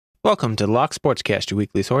Welcome to the Lock Sportscast, your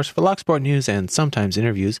weekly source for Lock Sport news and sometimes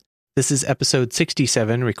interviews. This is episode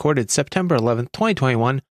 67, recorded September 11th,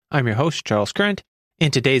 2021. I'm your host, Charles Current.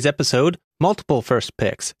 In today's episode, multiple first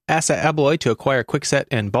picks, ASSA ABLOY to acquire Kwikset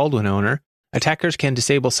and Baldwin owner, attackers can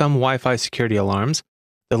disable some Wi-Fi security alarms,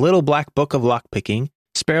 the Little Black Book of Lockpicking,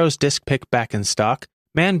 Sparrow's disc pick back in stock,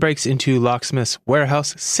 man breaks into locksmith's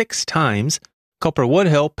warehouse 6 times, Culper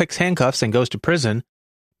Woodhill picks handcuffs and goes to prison,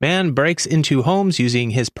 man breaks into homes using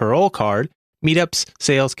his parole card, meetups,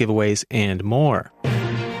 sales, giveaways, and more.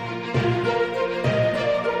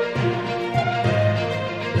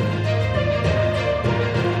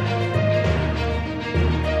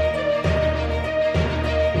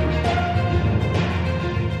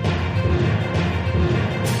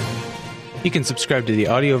 You can subscribe to the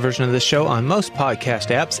audio version of this show on most podcast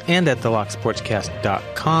apps and at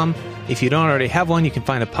thelocksportscast.com. If you don't already have one, you can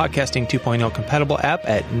find a Podcasting 2.0 compatible app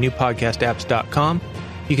at newpodcastapps.com.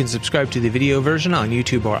 You can subscribe to the video version on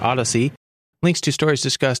YouTube or Odyssey. Links to stories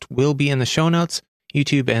discussed will be in the show notes.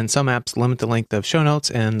 YouTube and some apps limit the length of show notes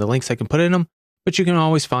and the links I can put in them, but you can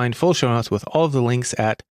always find full show notes with all of the links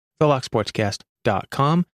at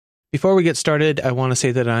thelocksportscast.com. Before we get started, I want to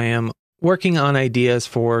say that I am working on ideas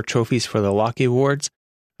for trophies for the Locky Awards.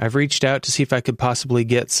 I've reached out to see if I could possibly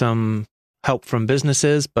get some help from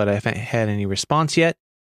businesses, but I haven't had any response yet.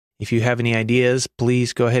 If you have any ideas,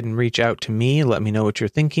 please go ahead and reach out to me. Let me know what you're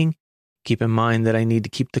thinking. Keep in mind that I need to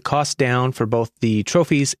keep the cost down for both the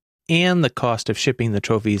trophies and the cost of shipping the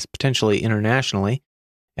trophies potentially internationally.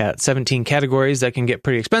 At 17 categories, that can get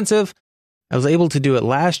pretty expensive. I was able to do it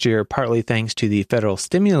last year, partly thanks to the federal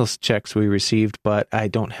stimulus checks we received, but I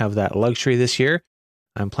don't have that luxury this year.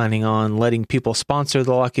 I'm planning on letting people sponsor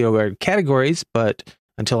the Locky Award categories, but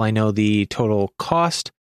until I know the total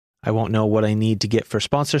cost, I won't know what I need to get for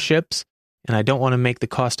sponsorships, and I don't want to make the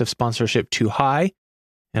cost of sponsorship too high.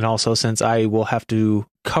 And also, since I will have to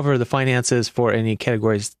cover the finances for any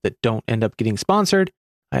categories that don't end up getting sponsored,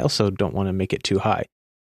 I also don't want to make it too high.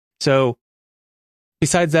 So,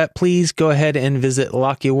 besides that, please go ahead and visit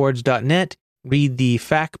lockyawards.net, read the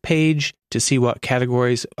fact page to see what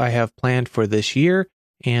categories I have planned for this year,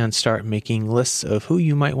 and start making lists of who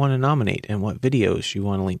you might want to nominate and what videos you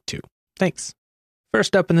want to link to. Thanks.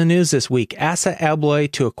 First up in the news this week, ASSA ABLOY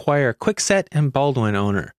to acquire Kwikset and Baldwin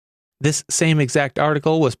owner. This same exact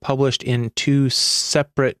article was published in 2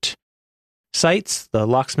 separate sites, the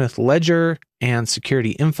Locksmith Ledger and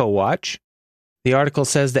Security Info Watch. The article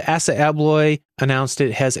says that ASSA ABLOY announced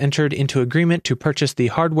it has entered into agreement to purchase the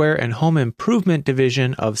hardware and home improvement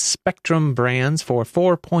division of Spectrum Brands for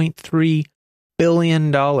 $4.3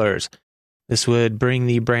 billion. This would bring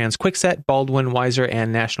the brands Kwikset, Baldwin, Weiser,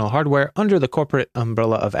 and National Hardware under the corporate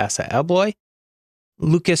umbrella of ASSA ABLOY.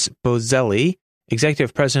 Lucas Bozelli,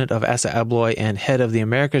 executive president of ASSA ABLOY and head of the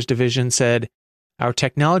Americas division, said, "Our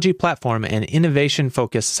technology platform and innovation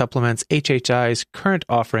focus supplements HHI's current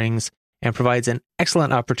offerings and provides an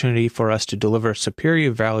excellent opportunity for us to deliver superior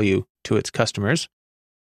value to its customers."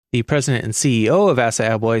 The president and CEO of ASSA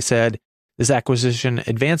ABLOY said, "This acquisition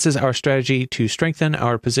advances our strategy to strengthen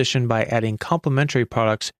our position by adding complementary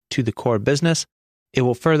products to the core business. It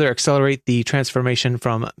will further accelerate the transformation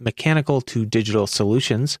from mechanical to digital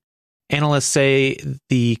solutions." Analysts say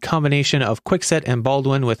the combination of Kwikset and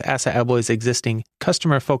Baldwin with ASSA ABLOY's existing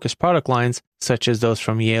customer-focused product lines, such as those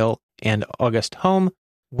from Yale and August Home,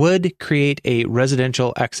 would create a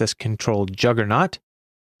residential access control juggernaut.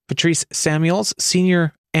 Patrice Samuels,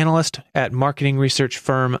 senior analyst at marketing research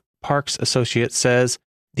firm Parks Associates, says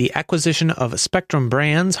the acquisition of Spectrum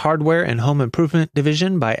Brands hardware and home improvement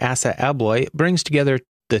division by ASSA ABLOY brings together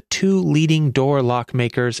the 2 leading door lock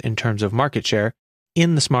makers in terms of market share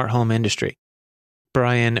in the smart home industry.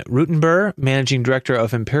 Brian Rutenberg, managing director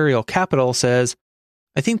of Imperial Capital, says,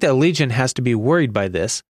 "I think that Allegion has to be worried by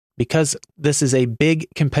this because this is a big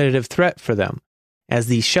competitive threat for them, as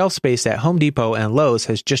the shelf space at Home Depot and Lowe's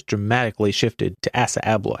has just dramatically shifted to ASSA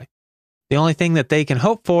ABLOY. The only thing that they can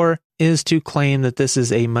hope for is to claim that this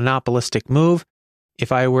is a monopolistic move. If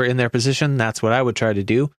I were in their position, that's what I would try to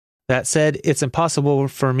do. That said, it's impossible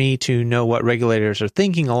for me to know what regulators are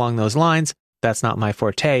thinking along those lines. That's not my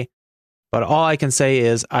forte. But all I can say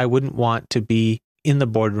is I wouldn't want to be in the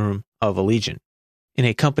boardroom of Allegion." In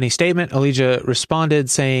a company statement, Allegion responded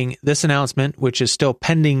saying, "This announcement, which is still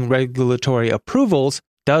pending regulatory approvals,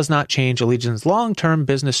 does not change Allegion's long-term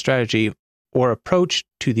business strategy or approach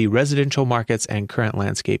to the residential markets and current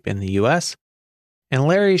landscape in the U.S. And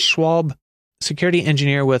Larry Schwab, security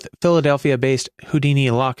engineer with Philadelphia-based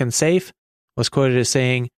Houdini Lock and Safe, was quoted as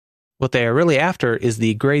saying, "What they are really after is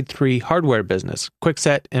the grade 3 hardware business,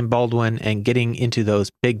 Kwikset and Baldwin, and getting into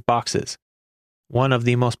those big boxes. One of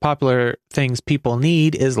the most popular things people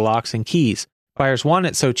need is locks and keys. Buyers want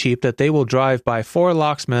it so cheap that they will drive by 4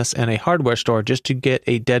 locksmiths and a hardware store just to get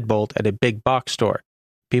a deadbolt at a big box store.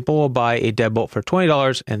 People will buy a deadbolt for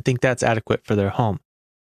 $20 and think that's adequate for their home.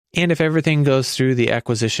 And if everything goes through, the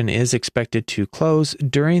acquisition is expected to close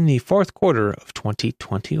during the fourth quarter of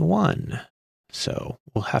 2021. So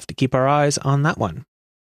we'll have to keep our eyes on that one.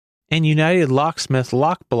 And United Locksmith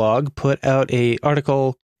Lock Blog put out an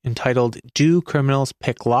article entitled, Do Criminals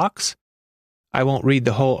Pick Locks? I won't read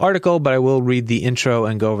the whole article, but I will read the intro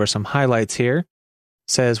and go over some highlights here. It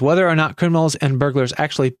says, whether or not criminals and burglars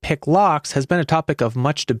actually pick locks has been a topic of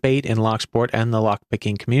much debate in locksport and the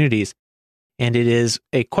lockpicking communities, and it is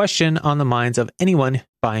a question on the minds of anyone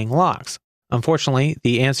buying locks. Unfortunately,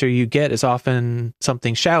 the answer you get is often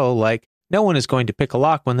something shallow like, no one is going to pick a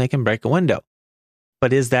lock when they can break a window.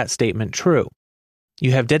 But is that statement true?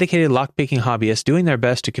 You have dedicated lockpicking hobbyists doing their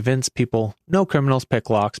best to convince people no criminals pick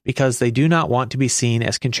locks because they do not want to be seen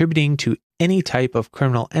as contributing to any type of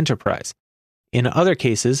criminal enterprise. In other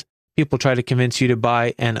cases, people try to convince you to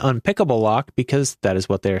buy an unpickable lock because that is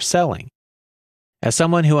what they are selling. As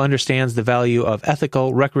someone who understands the value of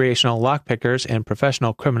ethical, recreational lockpickers and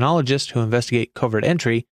professional criminologists who investigate covert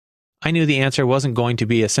entry, I knew the answer wasn't going to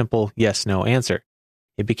be a simple yes-no answer.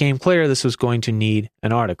 It became clear this was going to need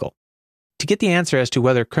an article. To get the answer as to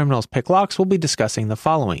whether criminals pick locks, we'll be discussing the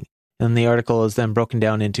following, and the article is then broken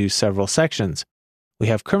down into several sections. We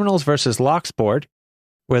have criminals versus locksport,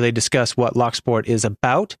 where they discuss what locksport is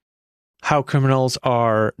about, how criminals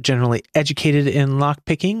are generally educated in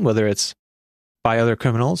lockpicking, whether it's by other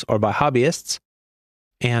criminals or by hobbyists,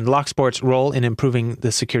 and locksport's role in improving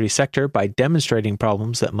the security sector by demonstrating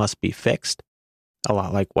problems that must be fixed, a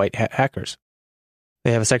lot like white hat hackers.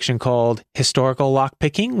 They have a section called Historical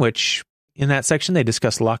Lockpicking, which in that section they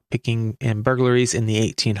discuss lockpicking and burglaries in the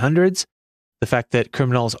 1800s, the fact that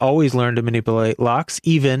criminals always learn to manipulate locks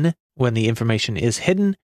even when the information is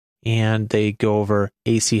hidden, and they go over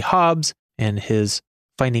A.C. Hobbs and his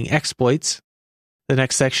finding exploits. The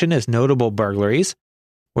next section is Notable Burglaries,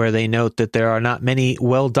 where they note that there are not many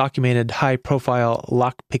well-documented high-profile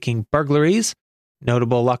lockpicking burglaries.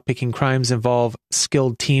 Notable lockpicking crimes involve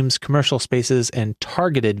skilled teams, commercial spaces, and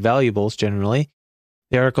targeted valuables generally.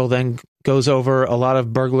 The article then goes over a lot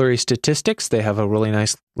of burglary statistics. They have a really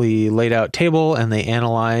nicely laid out table, and they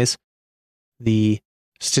analyze the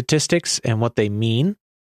statistics and what they mean.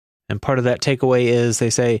 And part of that takeaway is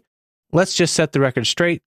they say, let's just set the record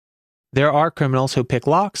straight. There are criminals who pick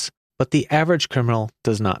locks, but the average criminal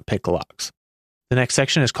does not pick locks. The next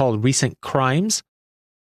section is called Recent Crimes,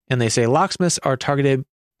 and they say locksmiths are targeted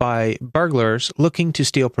by burglars looking to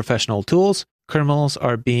steal professional tools. Criminals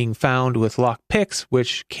are being found with lock picks,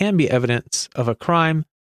 which can be evidence of a crime,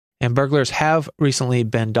 and burglars have recently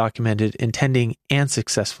been documented intending and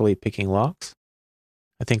successfully picking locks.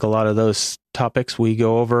 I think a lot of those topics we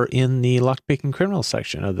go over in the lockpicking criminals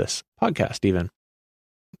section of this podcast even.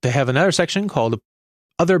 They have another section called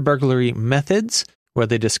Other Burglary Methods, where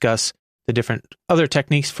they discuss the different other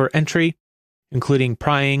techniques for entry, including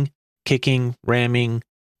prying, kicking, ramming,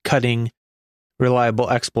 cutting, reliable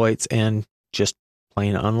exploits, and just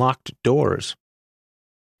plain unlocked doors.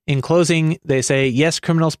 In closing, they say, yes,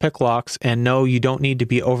 criminals pick locks, and no, you don't need to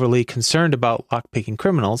be overly concerned about lockpicking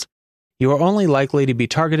criminals. You are only likely to be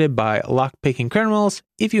targeted by lockpicking criminals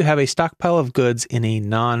if you have a stockpile of goods in a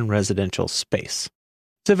non-residential space.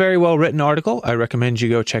 It's a very well-written article. I recommend you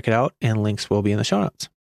go check it out, and links will be in the show notes.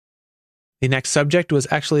 The next subject was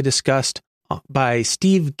actually discussed by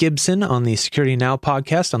Steve Gibson on the Security Now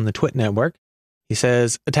podcast on the Twit Network. He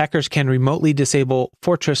says, attackers can remotely disable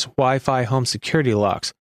Fortress Wi-Fi home security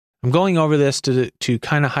locks. I'm going over this to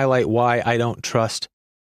kind of highlight why I don't trust,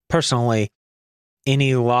 personally,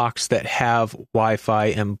 any locks that have Wi-Fi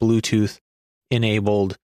and Bluetooth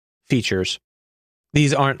enabled features.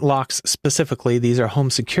 These aren't locks specifically, these are home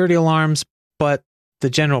security alarms, but the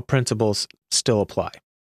general principles still apply.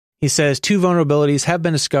 He says 2 vulnerabilities have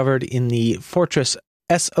been discovered in the Fortress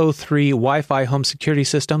SO3 Wi-Fi home security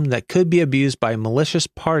system that could be abused by a malicious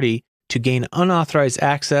party to gain unauthorized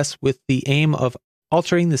access with the aim of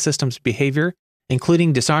altering the system's behavior,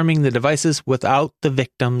 including disarming the devices without the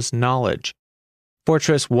victim's knowledge.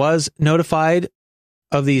 Fortress was notified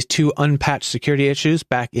of these 2 unpatched security issues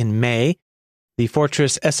back in May. The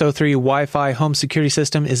Fortress SO3 Wi-Fi home security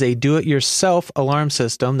system is a do-it-yourself alarm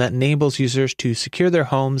system that enables users to secure their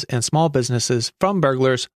homes and small businesses from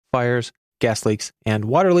burglars, fires, gas leaks, and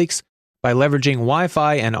water leaks by leveraging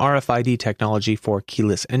Wi-Fi and RFID technology for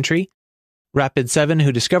keyless entry. Rapid7,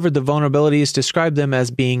 who discovered the vulnerabilities, described them as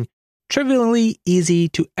being trivially easy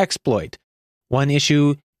to exploit. One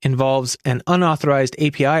issue involves an unauthorized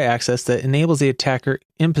API access that enables the attacker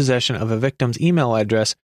in possession of a victim's email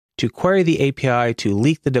address to query the API to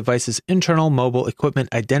leak the device's internal mobile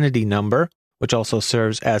equipment identity number, which also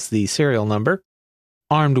serves as the serial number.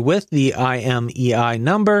 Armed with the IMEI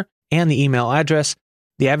number and the email address,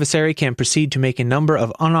 the adversary can proceed to make a number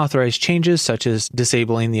of unauthorized changes, such as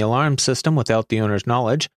disabling the alarm system without the owner's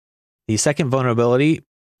knowledge. The second vulnerability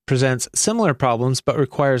presents similar problems but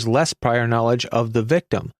requires less prior knowledge of the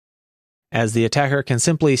victim, as the attacker can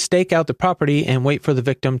simply stake out the property and wait for the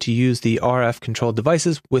victim to use the RF-controlled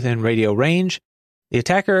devices within radio range. The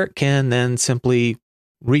attacker can then simply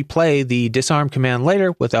replay the disarm command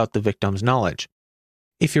later without the victim's knowledge.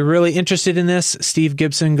 If you're really interested in this, Steve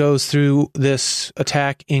Gibson goes through this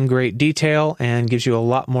attack in great detail and gives you a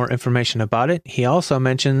lot more information about it. He also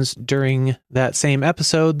mentions during that same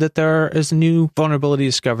episode that there is a new vulnerability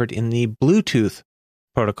discovered in the Bluetooth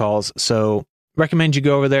protocols. So recommend you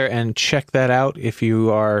go over there and check that out if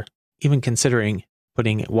you are even considering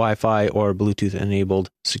putting Wi-Fi or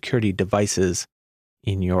Bluetooth-enabled security devices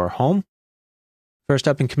in your home. First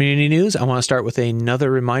up in community news, I want to start with another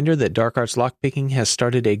reminder that Dark Arts Lockpicking has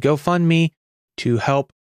started a GoFundMe to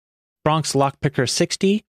help Bronx Lockpicker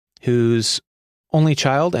 60, whose only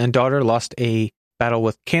child and daughter lost a battle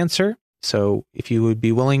with cancer. So if you would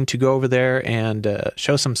be willing to go over there and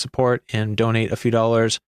show some support and donate a few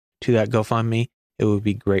dollars to that GoFundMe, it would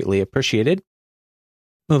be greatly appreciated.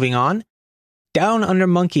 Moving on, Down Under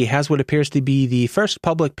Monkey has what appears to be the first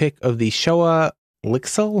public pick of the Showa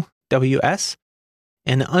Lixel WS,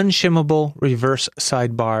 an unshimmable reverse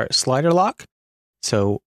sidebar slider lock.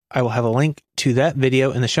 So I will have a link to that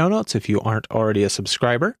video in the show notes. If you aren't already a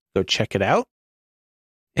subscriber, go check it out.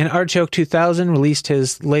 And Artichoke 2000 released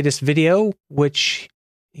his latest video, which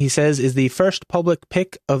he says is the first public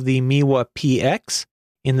pick of the Miwa PX.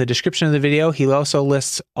 In the description of the video, he also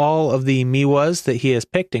lists all of the Miwas that he has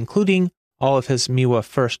picked, including all of his Miwa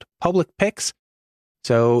first public picks.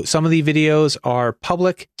 So some of the videos are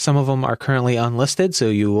public, some of them are currently unlisted, so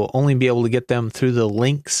you will only be able to get them through the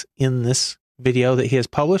links in this video that he has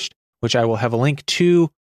published, which I will have a link to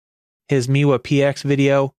his Miwa PX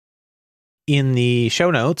video in the show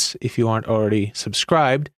notes if you aren't already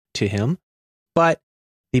subscribed to him. But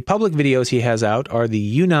the public videos he has out are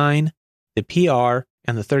the U9, the PR,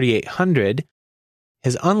 and the 3800.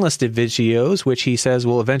 His unlisted videos, which he says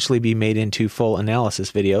will eventually be made into full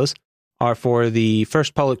analysis videos, are for the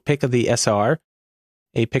first public pick of the SR,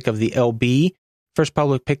 a pick of the LB, first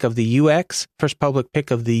public pick of the UX, first public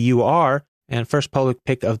pick of the UR, and first public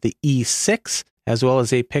pick of the E6, as well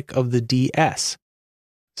as a pick of the DS.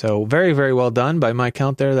 So very, very well done. By my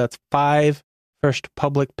count there, that's 5 first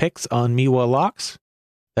public picks on Miwa locks.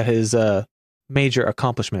 That is a major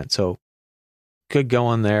accomplishment. So good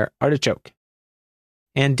going there, Artichoke.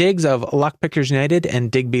 And Diggs of Lockpickers United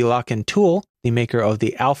and Digby Lock and Tool, the maker of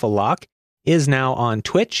the Alpha Lock, is now on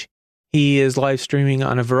Twitch. He is live streaming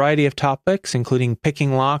on a variety of topics, including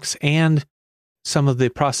picking locks and some of the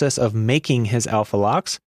process of making his Alpha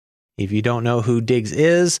Locks. If you don't know who Diggs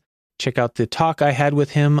is, check out the talk I had with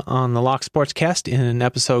him on the Lock Sportscast in an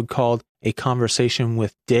episode called A Conversation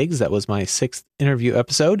with Diggs. That was my 6th interview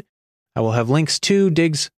episode. I will have links to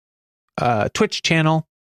Diggs' Twitch channel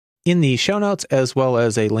in the show notes, as well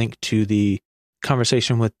as a link to the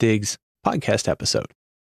Conversation with Diggs podcast episode.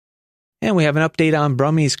 And we have an update on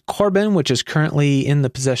Brummy's Corbin, which is currently in the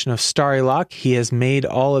possession of Starry Lock. He has made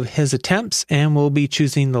all of his attempts and will be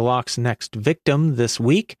choosing the lock's next victim this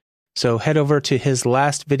week. So head over to his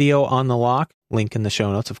last video on the lock, link in the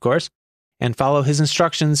show notes, of course, and follow his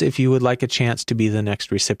instructions if you would like a chance to be the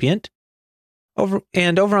next recipient. Over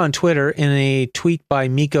on Twitter, in a tweet by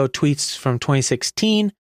Miko Tweets from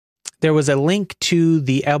 2016, there was a link to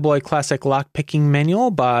the ABLOY Classic Lockpicking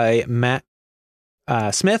Manual by Matt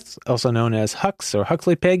Smith, also known as Hux or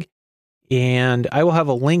Huxley Pig, and I will have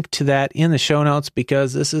a link to that in the show notes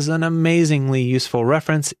because this is an amazingly useful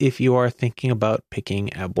reference if you are thinking about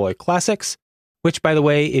picking ABLOY Classics, which, by the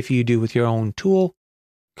way, if you do with your own tool,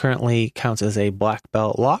 currently counts as a black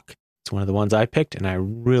belt lock. It's one of the ones I picked, and I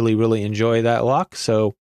really, really enjoy that lock,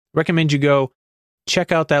 so recommend you go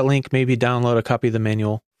check out that link, maybe download a copy of the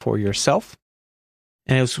manual for yourself.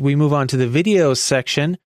 And as we move on to the videos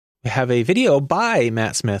section, we have a video by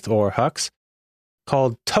Matt Smith or Hux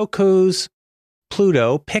called Toku's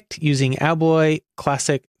Pluto, picked using ABLOY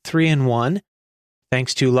Classic 3-in-1,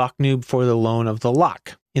 thanks to LockNoob for the loan of the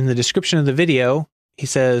lock. In the description of the video, he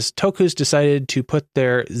says, Toku's decided to put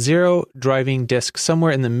their zero driving disc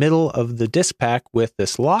somewhere in the middle of the disc pack with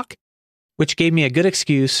this lock, which gave me a good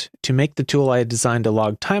excuse to make the tool I had designed a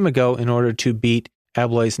long time ago in order to beat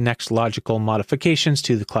ABLOY's next logical modifications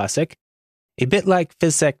to the classic. A bit like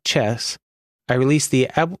Kwikset chess, I released the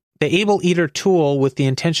Able Eater tool with the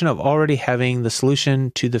intention of already having the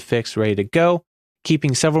solution to the fix ready to go,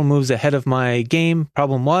 keeping several moves ahead of my game.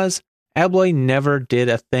 Problem was, ABLOY never did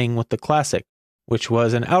a thing with the classic, which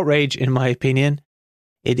was an outrage in my opinion.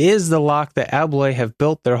 It is the lock that ABLOY have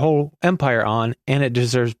built their whole empire on, and it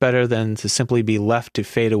deserves better than to simply be left to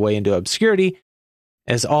fade away into obscurity,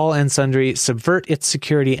 as all and sundry subvert its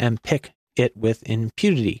security and pick it with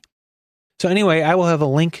impunity. So anyway, I will have a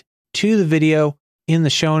link to the video in the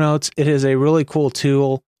show notes. It is a really cool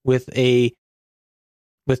tool with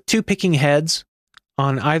two picking heads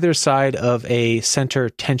on either side of a center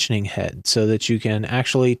tensioning head, so that you can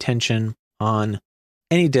actually tension on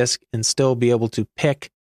any disc and still be able to pick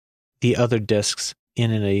the other discs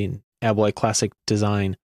in an ABLOY classic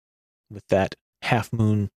design with that half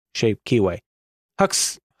moon shaped keyway.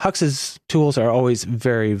 Hux's tools are always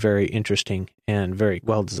very, very interesting and very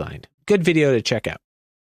well designed. Good video to check out.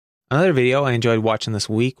 Another video I enjoyed watching this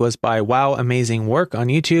week was by Wow Amazing Work on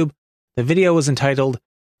YouTube. The video was entitled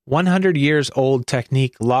 100 Years Old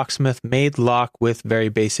Technique Locksmith Made Lock with Very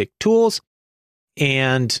Basic Tools.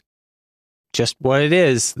 And just what it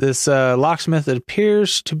is, this locksmith, it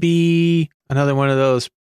appears to be another one of those,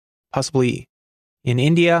 possibly in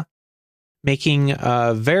India, making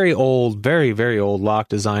a very old, very, very old lock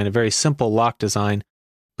design, a very simple lock design,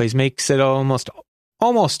 but he makes it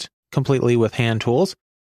almost completely with hand tools.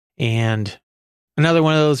 And another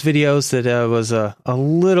one of those videos that was a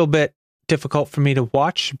little bit difficult for me to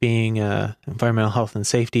watch, being an environmental health and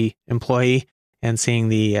safety employee and seeing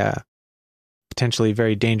the potentially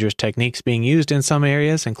very dangerous techniques being used in some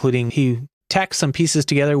areas, including he tacks some pieces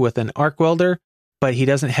together with an arc welder, but he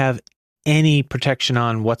doesn't have any protection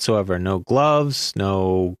on whatsoever. No gloves,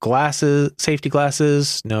 no glasses, safety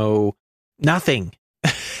glasses, no nothing.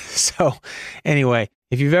 So anyway,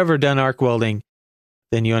 if you've ever done arc welding,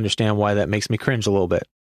 then you understand why that makes me cringe a little bit.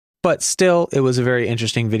 But still, it was a very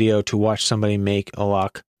interesting video to watch somebody make a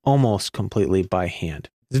lock almost completely by hand.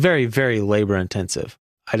 It's very, very labor intensive.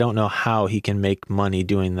 I don't know how he can make money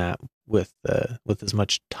doing that with as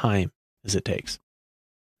much time as it takes.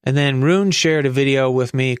 And then Rune shared a video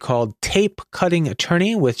with me called Tape Cutting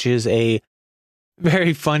Attorney, which is a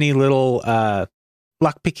very funny little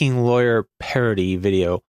lockpicking lawyer parody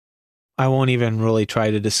video. I won't even really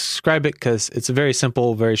try to describe it because it's a very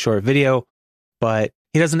simple, very short video, but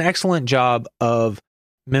he does an excellent job of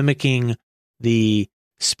mimicking the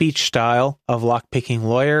speech style of lockpicking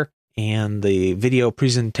lawyer and the video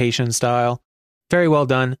presentation style. Very well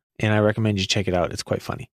done, and I recommend you check it out. It's quite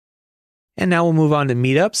funny. And now we'll move on to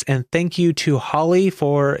meetups, and thank you to Holly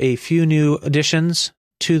for a few new additions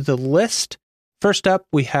to the list. First up,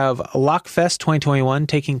 we have Lockfest 2021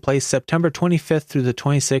 taking place September 25th through the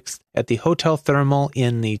 26th at the Hotel Thermal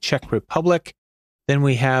in the Czech Republic. Then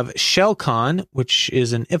we have ShellCon, which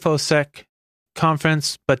is an InfoSec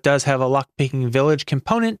conference, but does have a lockpicking village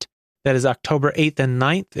component. That is October 8th and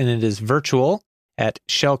 9th, and it is virtual at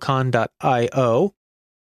shellcon.io.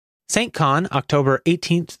 SaintCon, October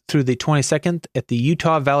 18th through the 22nd at the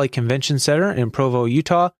Utah Valley Convention Center in Provo,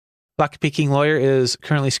 Utah. Lockpicking Lawyer is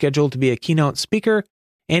currently scheduled to be a keynote speaker,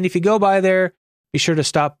 and if you go by there, be sure to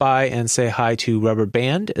stop by and say hi to Rubber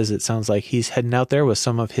Band, as it sounds like he's heading out there with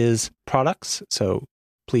some of his products, so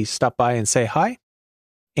please stop by and say hi.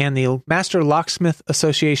 And the Master Locksmith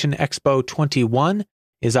Association Expo 21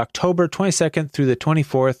 is October 22nd through the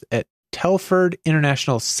 24th at Telford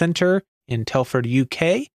International Centre in Telford,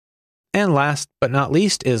 UK. And last but not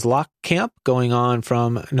least is Lock Camp, going on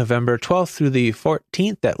from November 12th through the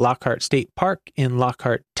 14th at Lockhart State Park in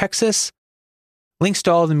Lockhart, Texas. Links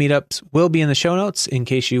to all the meetups will be in the show notes in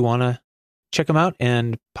case you want to check them out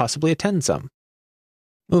and possibly attend some.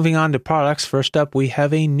 Moving on to products, first up we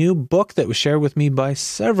have a new book that was shared with me by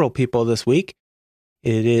several people this week.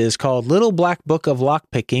 It is called Little Black Book of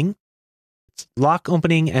Lockpicking. It's lock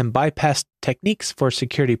opening and bypass techniques for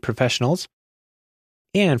security professionals.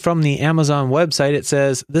 And from the Amazon website, it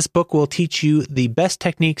says, this book will teach you the best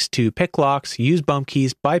techniques to pick locks, use bump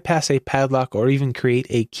keys, bypass a padlock, or even create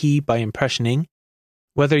a key by impressioning.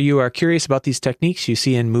 Whether you are curious about these techniques you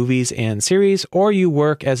see in movies and series, or you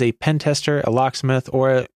work as a pen tester, a locksmith,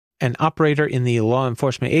 or an operator in the law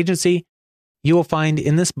enforcement agency, you will find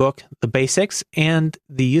in this book the basics and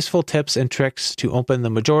the useful tips and tricks to open the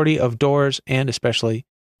majority of doors, and especially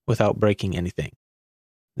without breaking anything.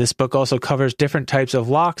 This book also covers different types of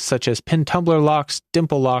locks, such as pin tumbler locks,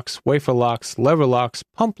 dimple locks, wafer locks, lever locks,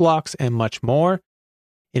 pump locks, and much more.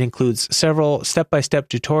 It includes several step-by-step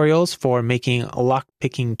tutorials for making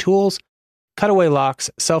lock-picking tools, cutaway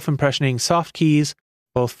locks, self-impressioning soft keys,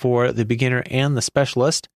 both for the beginner and the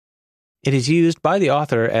specialist. It is used by the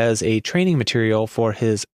author as a training material for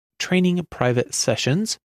his training private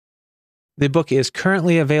sessions. The book is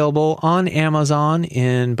currently available on Amazon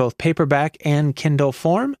in both paperback and Kindle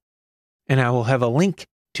form, and I will have a link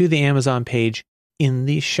to the Amazon page in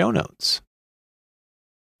the show notes.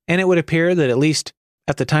 And it would appear that at least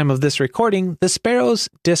at the time of this recording, the Sparrows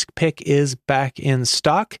disc pick is back in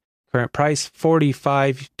stock. Current price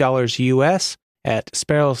 $45 US at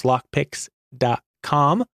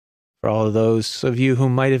sparrowslockpicks.com for all of those of you who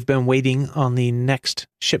might have been waiting on the next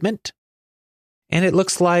shipment. And it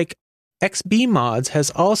looks like XB Mods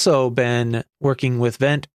has also been working with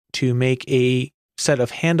Vent to make a set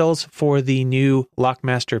of handles for the new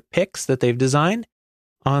Lockmaster picks that they've designed.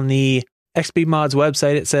 On the XB Mods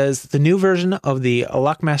website, it says the new version of the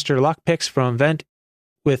Lockmaster lock picks from Vent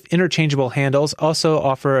with interchangeable handles also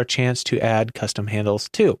offer a chance to add custom handles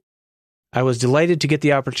too. I was delighted to get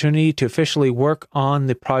the opportunity to officially work on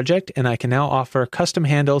the project, and I can now offer custom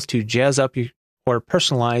handles to jazz up or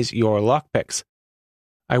personalize your lockpicks.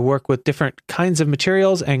 I work with different kinds of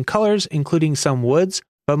materials and colors, including some woods,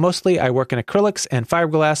 but mostly I work in acrylics and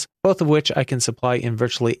fiberglass, both of which I can supply in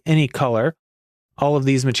virtually any color. All of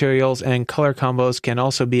these materials and color combos can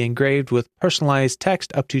also be engraved with personalized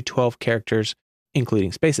text up to 12 characters,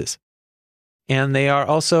 including spaces. And they are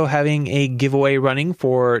also having a giveaway running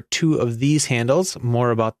for 2 of these handles.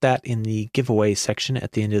 More about that in the giveaway section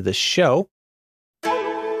at the end of the show.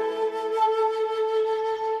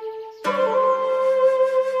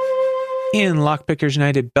 In Lockpickers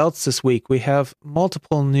United belts this week, we have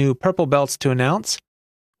multiple new purple belts to announce.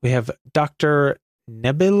 We have Dr.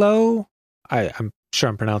 Nebilo. I'm sure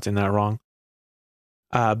I'm pronouncing that wrong.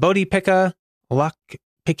 Bodhi Pika,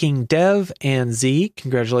 Lockpicking Dev, and Z.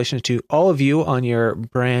 Congratulations to all of you on your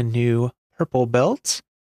brand new purple belts.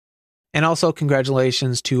 And also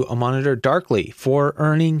congratulations to A Monitor Darkly for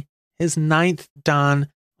earning his 9th Dan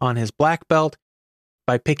on his black belt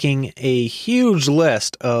by picking a huge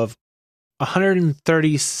list of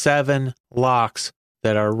 137 locks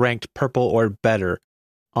that are ranked purple or better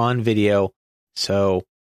on video. So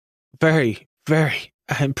very, very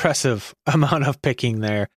impressive amount of picking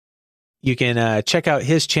there. You can check out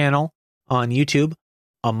his channel on YouTube,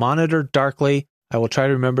 A Monitor Darkly. I will try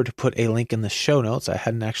to remember to put a link in the show notes. I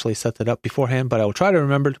hadn't actually set that up beforehand, but I will try to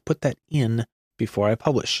remember to put that in before I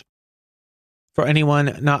publish. For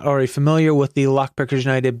anyone not already familiar with the Lockpickers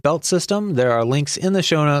United belt system, there are links in the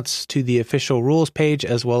show notes to the official rules page,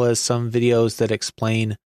 as well as some videos that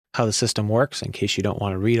explain how the system works in case you don't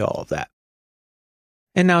want to read all of that.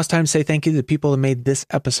 And now it's time to say thank you to the people that made this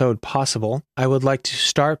episode possible. I would like to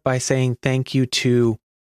start by saying thank you to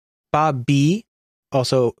Bob B,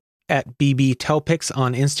 also at BBTelpix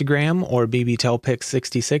on Instagram or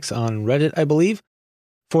BBTelpix66 on Reddit, I believe,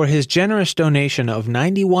 for his generous donation of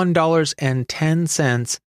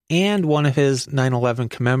 $91.10 and one of his 9/11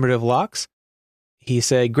 commemorative locks. He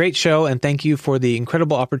said, "Great show, and thank you for the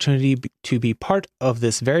incredible opportunity to be part of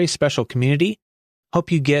this very special community.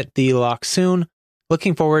 Hope you get the lock soon.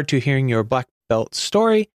 Looking forward to hearing your black belt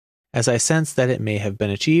story, as I sense that it may have been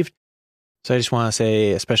achieved." So I just want to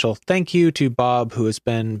say a special thank you to Bob, who has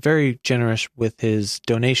been very generous with his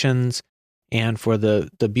donations and for the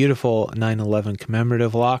beautiful 9/11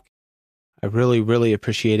 commemorative lock. I really, really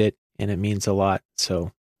appreciate it, and it means a lot,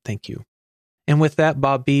 so thank you. And with that,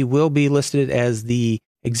 Bob B will be listed as the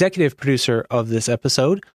executive producer of this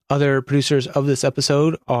episode. Other producers of this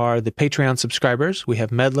episode are the Patreon subscribers. We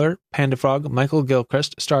have Medler, Pandafrog, Michael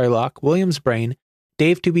Gilchrist, Starrylock, Williams Brain,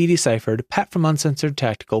 Dave to be Deciphered, Pat from Uncensored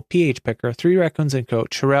Tactical, PH Picker, 3 Raccoons and Coat,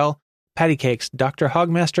 Sherelle, Patty Cakes, Dr.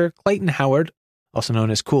 Hogmaster, Clayton Howard, also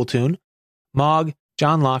known as Cool Tune, Mog,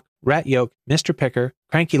 John Locke, Rat Yoke, Mr. Picker,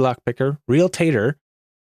 Cranky Lockpicker, Real Tater.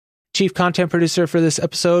 Chief content producer for this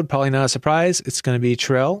episode, probably not a surprise, it's going to be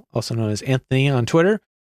Terrell, also known as Anthony on Twitter.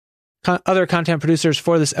 Other content producers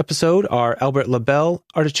for this episode are Albert LaBelle,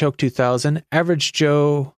 Artichoke 2000, Average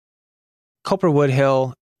Joe, Culper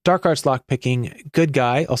Woodhill, Dark Arts Lockpicking, Good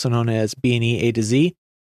Guy, also known as B&E A to Z,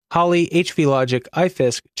 Holly, HV Logic,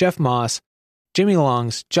 iFisk, Jeff Moss, Jimmy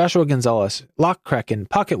Longs, Joshua Gonzalez, Lock Kraken,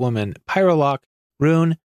 Pocket Woman, Pyrolock,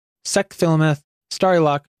 Rune, Sec Philomath,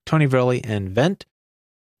 Starrylock, Tony Verley, and Vent.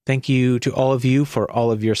 Thank you to all of you for all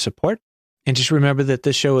of your support. And just remember that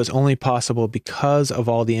this show is only possible because of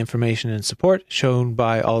all the information and support shown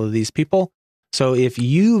by all of these people. So if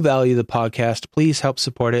you value the podcast, please help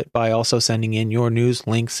support it by also sending in your news,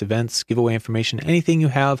 links, events, giveaway information, anything you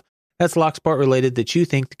have that's Locksport related that you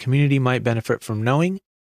think the community might benefit from knowing.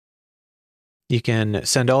 You can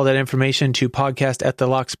send all that information to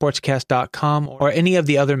podcast@thelocksportscast.com or any of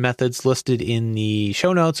the other methods listed in the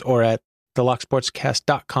show notes or at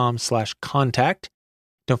thelocksportscast.com/contact.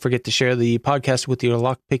 Don't forget to share the podcast with your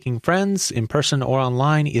lockpicking friends in person or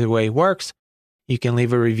online. Either way works. You can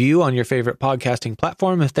leave a review on your favorite podcasting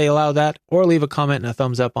platform if they allow that, or leave a comment and a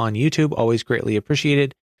thumbs up on YouTube. Always greatly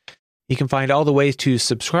appreciated. You can find all the ways to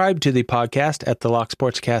subscribe to the podcast at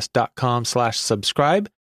thelocksportscast.com/subscribe.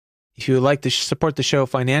 If you would like to support the show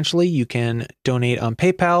financially, you can donate on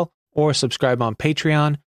PayPal or subscribe on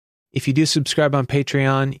Patreon. If you do subscribe on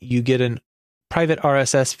Patreon, you get a private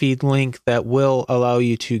RSS feed link that will allow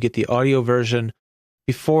you to get the audio version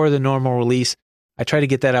before the normal release. I try to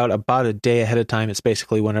get that out about a day ahead of time. It's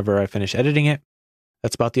basically whenever I finish editing it.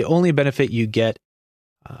 That's about the only benefit you get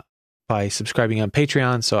by subscribing on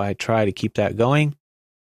Patreon, so I try to keep that going.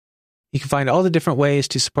 You can find all the different ways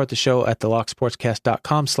to support the show at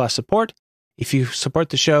thelocksportscast.com/support. If you support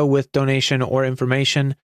the show with donation or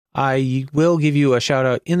information, I will give you a shout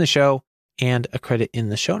out in the show and a credit in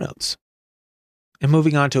the show notes. And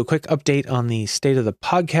moving on to a quick update on the state of the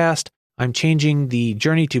podcast, I'm changing the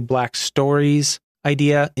Journey to Black Stories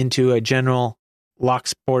idea into a general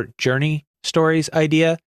Locksport Journey Stories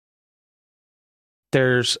idea.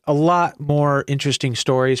 There's a lot more interesting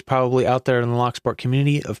stories probably out there in the Locksport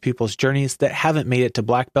community of people's journeys that haven't made it to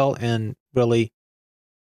Black Belt, and really,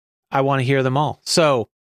 I want to hear them all. So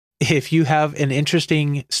if you have an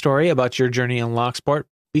interesting story about your journey in Locksport,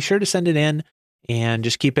 be sure to send it in and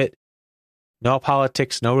just keep it no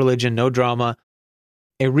politics, no religion, no drama,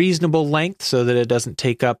 a reasonable length so that it doesn't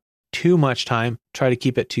take up too much time. Try to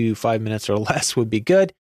keep it to 5 minutes or less would be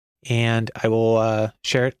good, and I will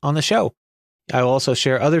share it on the show. I will also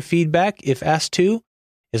share other feedback if asked to,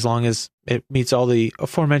 as long as it meets all the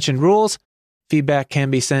aforementioned rules. Feedback can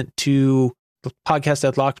be sent to the podcast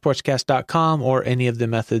at locksportscast.com or any of the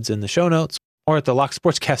methods in the show notes, or at the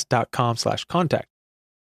locksportscast.com/contact.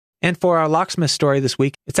 And for our locksmith story this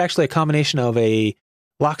week, it's actually a combination of a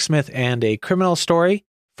locksmith and a criminal story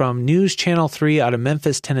from News Channel 3 out of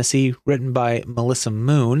Memphis, Tennessee, written by Melissa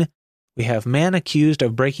Moon. We have man accused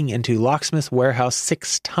of breaking into locksmith warehouse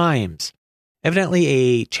 6 times. Evidently,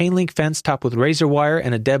 a chain link fence topped with razor wire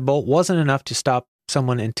and a deadbolt wasn't enough to stop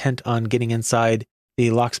someone intent on getting inside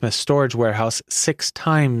the locksmith storage warehouse 6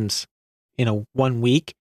 times in 1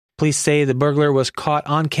 week. Police say the burglar was caught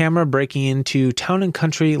on camera breaking into Town &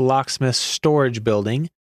 Country Locksmith Storage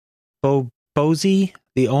Building. Bo Bozy,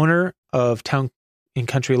 the owner of Town &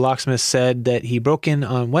 Country Locksmith, said that he broke in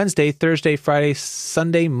on Wednesday, Thursday, Friday,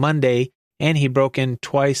 Sunday, Monday, and he broke in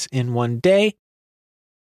twice in 1 day.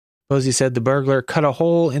 Bozy said the burglar cut a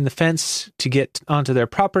hole in the fence to get onto their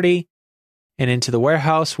property and into the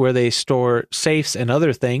warehouse where they store safes and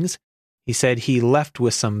other things. He said he left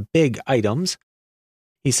with some big items.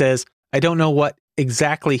 He says, "I don't know what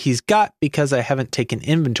exactly he's got because I haven't taken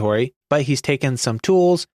inventory, but he's taken some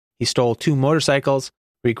tools. He stole 2 motorcycles.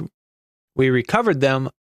 We recovered them,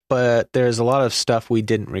 but there's a lot of stuff we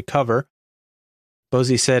didn't recover."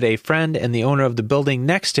 Bozy said a friend and the owner of the building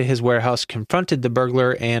next to his warehouse confronted the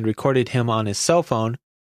burglar and recorded him on his cell phone.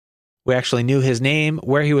 "We actually knew his name,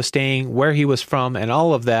 where he was staying, where he was from, and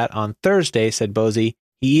all of that on Thursday," said Bozy.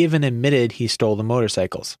 "He even admitted he stole the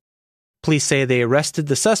motorcycles." Police say they arrested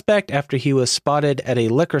the suspect after he was spotted at a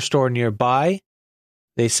liquor store nearby.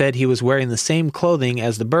 They said he was wearing the same clothing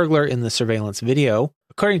as the burglar in the surveillance video.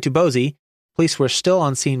 According to Bozy, police were still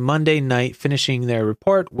on scene Monday night finishing their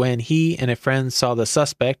report when he and a friend saw the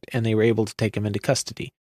suspect and they were able to take him into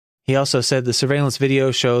custody. He also said the surveillance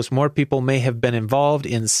video shows more people may have been involved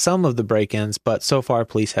in some of the break-ins, but so far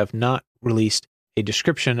police have not released a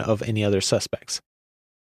description of any other suspects.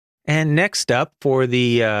 And next up, for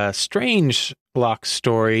the Strange Block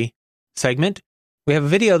Story segment, we have a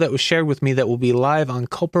video that was shared with me that will be live on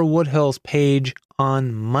Culper Woodhull's page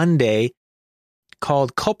on Monday,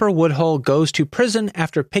 called "Culper Woodhull Goes to Prison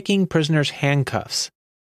After Picking Prisoner's Handcuffs."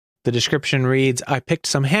 The description reads, "I picked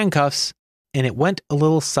some handcuffs, and it went a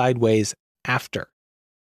little sideways after."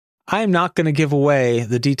 I'm not going to give away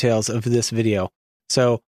the details of this video,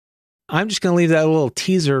 so I'm just going to leave that little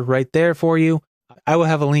teaser right there for you. I will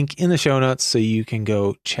have a link in the show notes so you can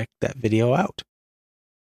go check that video out.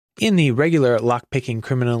 In the regular lockpicking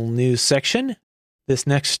criminal news section, this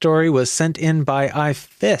next story was sent in by I.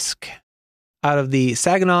 Fisk. Out of the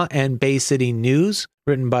Saginaw and Bay City News,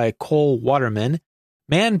 written by Cole Waterman,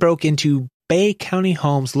 man broke into Bay County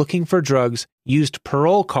homes looking for drugs, used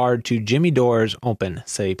parole card to Jimmy doors open,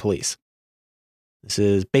 say police. This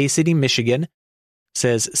is Bay City, Michigan.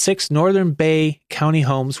 Says 6 Northern Bay County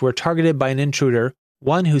homes were targeted by an intruder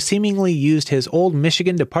one who seemingly used his old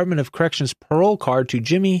Michigan Department of Corrections parole card to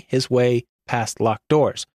jimmy his way past locked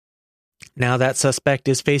doors. Now that suspect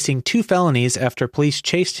is facing 2 felonies after police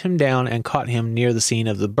chased him down and caught him near the scene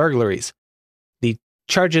of the burglaries. The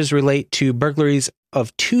charges relate to burglaries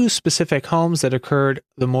of 2 specific homes that occurred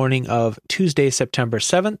the morning of Tuesday, September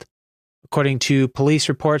 7th. According to police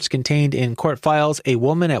reports contained in court files, a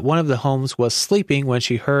woman at one of the homes was sleeping when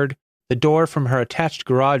she heard the door from her attached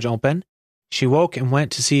garage open. She woke and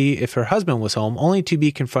went to see if her husband was home, only to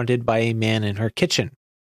be confronted by a man in her kitchen.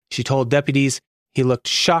 She told deputies he looked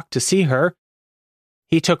shocked to see her.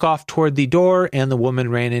 He took off toward the door, and the woman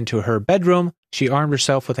ran into her bedroom. She armed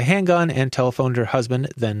herself with a handgun and telephoned her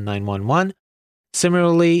husband, then 911.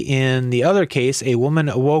 Similarly, in the other case, a woman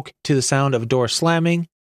awoke to the sound of a door slamming.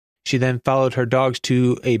 She then followed her dogs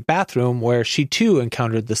to a bathroom where she too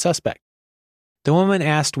encountered the suspect. The woman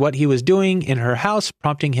asked what he was doing in her house,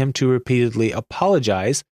 prompting him to repeatedly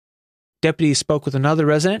apologize. Deputies spoke with another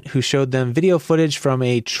resident who showed them video footage from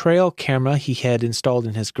a trail camera he had installed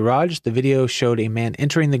in his garage. The video showed a man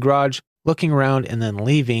entering the garage, looking around, and then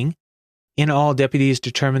leaving. In all, deputies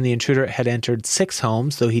determined the intruder had entered 6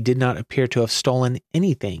 homes, though he did not appear to have stolen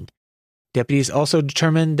anything. Deputies also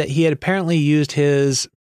determined that he had apparently used his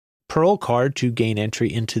parole card to gain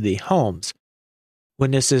entry into the homes.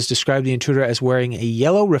 Witnesses described the intruder as wearing a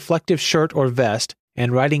yellow reflective shirt or vest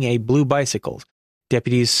and riding a blue bicycle.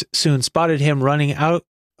 Deputies soon spotted him running out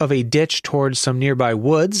of a ditch towards some nearby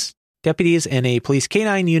woods. Deputies and a police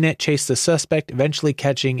canine unit chased the suspect, eventually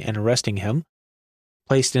catching and arresting him.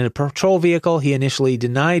 Placed in a patrol vehicle, he initially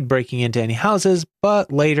denied breaking into any houses,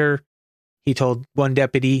 but later he told one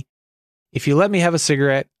deputy, "If you let me have a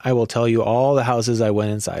cigarette, I will tell you all the houses I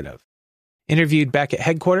went inside of." Interviewed back at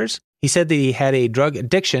headquarters, he said that he had a drug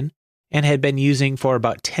addiction and had been using for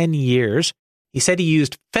about 10 years. He said he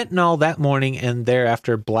used fentanyl that morning and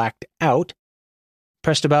thereafter blacked out.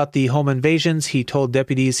 Pressed about the home invasions, he told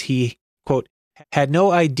deputies he, quote, had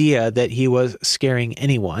no idea that he was scaring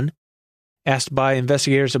anyone. Asked by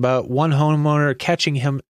investigators about one homeowner catching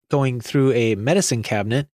him going through a medicine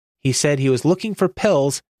cabinet, he said he was looking for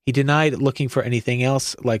pills. He denied looking for anything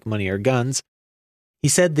else like money or guns. He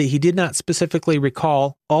said that he did not specifically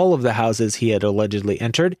recall all of the houses he had allegedly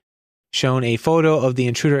entered. Shown a photo of the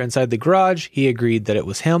intruder inside the garage, he agreed that it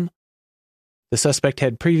was him. The suspect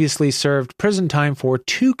had previously served prison time for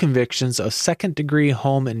 2 convictions of second-degree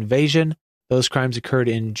home invasion. Those crimes occurred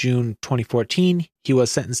in June 2014. He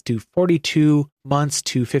was sentenced to 42 months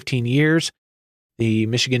to 15 years. The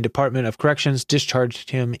Michigan Department of Corrections discharged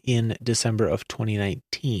him in December of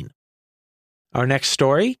 2019. Our next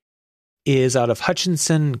story is out of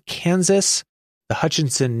Hutchinson, Kansas. The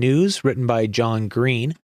Hutchinson News, written by John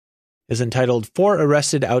Green, is entitled 4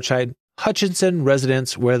 Arrested Outside Hutchinson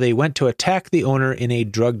Residence Where They Went to Attack the Owner in a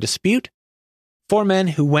Drug Dispute. 4 men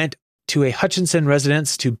who went to a Hutchinson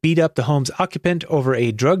residence to beat up the home's occupant over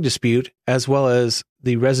a drug dispute, as well as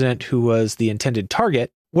the resident who was the intended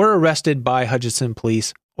target, were arrested by Hutchinson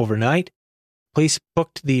police overnight. Police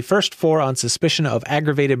booked the first 4 on suspicion of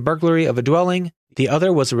aggravated burglary of a dwelling. The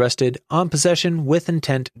other was arrested on possession with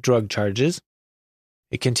intent drug charges.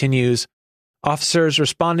 It continues, officers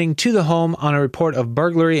responding to the home on a report of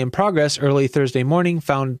burglary in progress early Thursday morning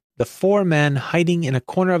found the 4 men hiding in a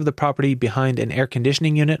corner of the property behind an air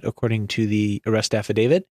conditioning unit, according to the arrest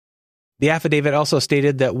affidavit. The affidavit also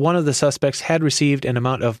stated that one of the suspects had received an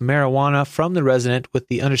amount of marijuana from the resident with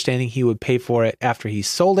the understanding he would pay for it after he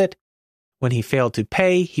sold it. When he failed to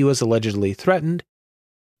pay, he was allegedly threatened.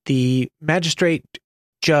 The magistrate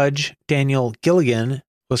judge, Daniel Gilligan,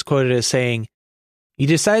 was quoted as saying, "You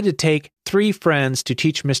decided to take 3 friends to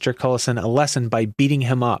teach Mr. Cullison a lesson by beating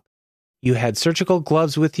him up. You had surgical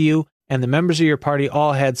gloves with you, and the members of your party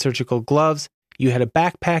all had surgical gloves. You had a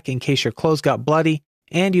backpack in case your clothes got bloody,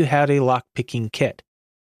 and you had a lock-picking kit."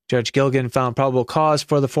 Judge Gilligan found probable cause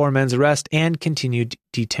for the 4 men's arrest and continued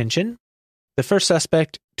detention. The first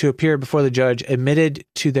suspect to appear before the judge admitted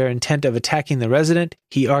to their intent of attacking the resident.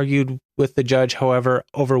 He argued with the judge, however,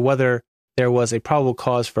 over whether there was a probable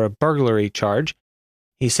cause for a burglary charge.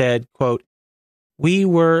 He said, quote, "We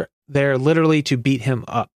were there literally to beat him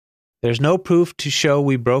up. There's no proof to show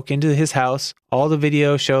we broke into his house. All the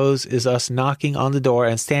video shows is us knocking on the door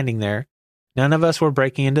and standing there. None of us were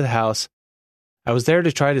breaking into the house. I was there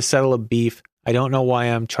to try to settle a beef. I don't know why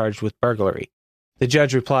I'm charged with burglary." The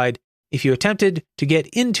judge replied, "If you attempted to get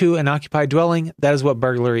into an occupied dwelling, that is what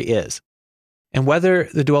burglary is. And whether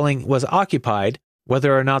the dwelling was occupied,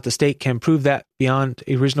 whether or not the state can prove that beyond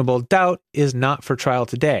a reasonable doubt, is not for trial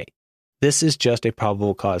today. This is just a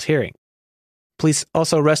probable cause hearing." Police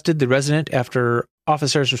also arrested the resident after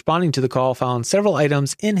Officers responding to the call found several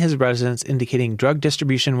items in his residence indicating drug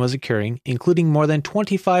distribution was occurring, including more than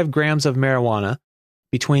 25 grams of marijuana,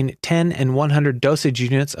 between 10 and 100 dosage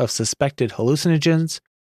units of suspected hallucinogens,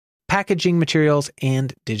 packaging materials,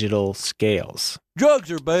 and digital scales. Drugs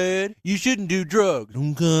are bad. You shouldn't do drugs,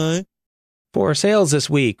 okay? For sales this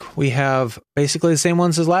week, we have basically the same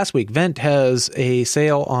ones as last week. Vent has a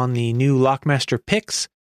sale on the new Lockmaster picks.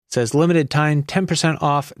 It says limited time 10%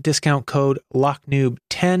 off, discount code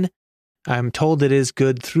LockNoob10. I'm told it is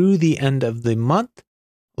good through the end of the month.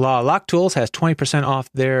 Law Lock Tools has 20% off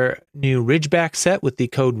their new Ridgeback set with the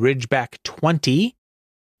code Ridgeback20.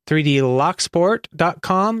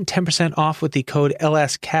 3DLocksport.com, 10% off with the code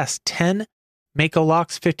LSCast10. Mako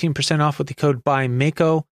Locks, 15% off with the code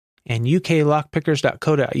BuyMako. And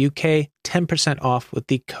uklockpickers.co.uk, 10% off with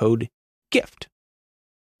the code GIFT.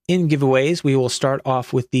 In giveaways, we will start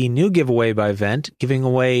off with the new giveaway by Vent, giving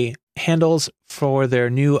away handles for their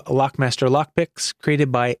new Lockmaster lockpicks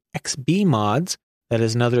created by XB Mods. That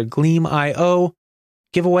is another Gleam.io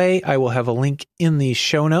giveaway. I will have a link in the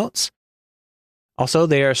show notes. Also,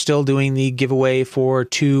 they are still doing the giveaway for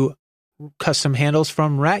 2 custom handles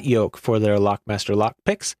from Rat Yoke for their Lockmaster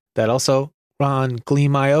lockpicks. That also on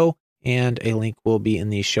Gleam.io, and a link will be in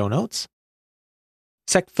the show notes.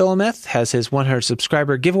 Secphilameth has his 100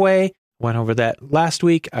 subscriber giveaway. Went over that last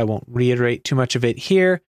week. I won't reiterate too much of it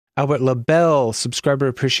here. Albert LaBelle subscriber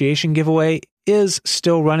appreciation giveaway is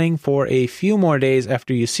still running for a few more days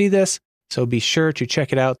after you see this, so be sure to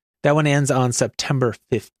check it out. That one ends on September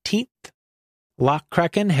 15th. Lock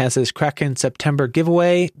Kraken has his Kraken September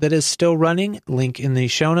giveaway that is still running. Link in the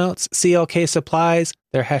show notes. CLK Supplies,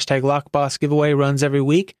 their hashtag LockBoss giveaway runs every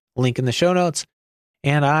week. Link in the show notes.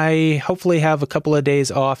 And I hopefully have a couple of days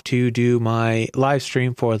off to do my live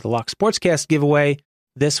stream for the Lock Sportscast giveaway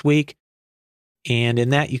this week. And in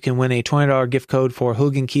that, you can win a $20 gift code for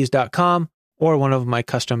hooligankeys.com or one of my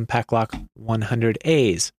custom Packlock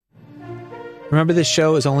 100As. Remember, this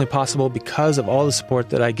show is only possible because of all the support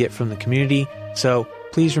that I get from the community. So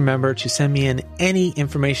please remember to send me in any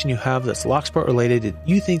information you have that's Locksport related that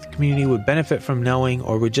you think the community would benefit from knowing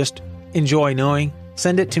or would just enjoy knowing.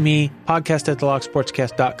 Send it to me,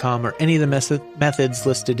 podcast@thelocksportscast.com, or any of the methods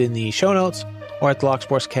listed in the show notes, or at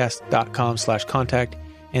thelocksportscast.com/contact.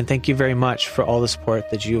 And thank you very much for all the support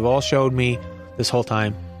that you've all showed me this whole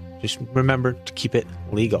time. Just remember to keep it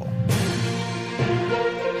legal.